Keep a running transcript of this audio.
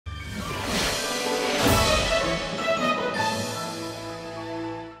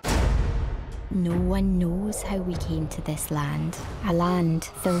No one knows how we came to this land. A land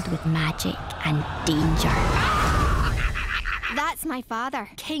filled with magic and danger. That's my father,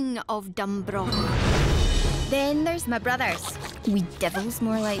 King of Dumbro. Then there's my brothers. We devils,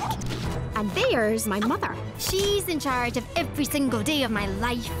 more like. And there's my mother. She's in charge of every single day of my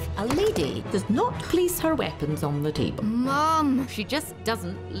life. A lady does not place her weapons on the table. Mom! She just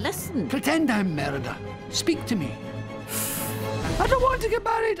doesn't listen. Pretend I'm Merida. Speak to me. I don't want to get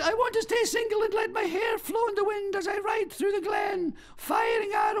married. I want to stay single and let my hair flow in the wind as I ride through the glen,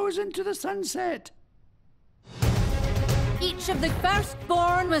 firing arrows into the sunset. Each of the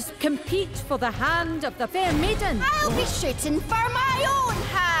firstborn must compete for the hand of the fair maiden. I'll be shooting for my own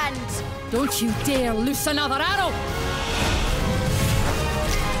hand! Don't you dare loose another arrow!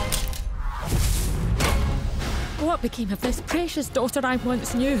 What became of this precious daughter I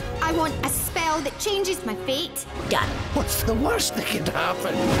once knew? I want a spell that changes my fate. Done. What's the worst that could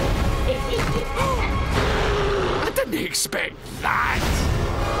happen? I didn't expect that.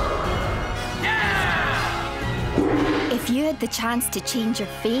 If you had the chance to change your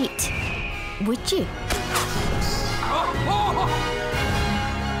fate, would you?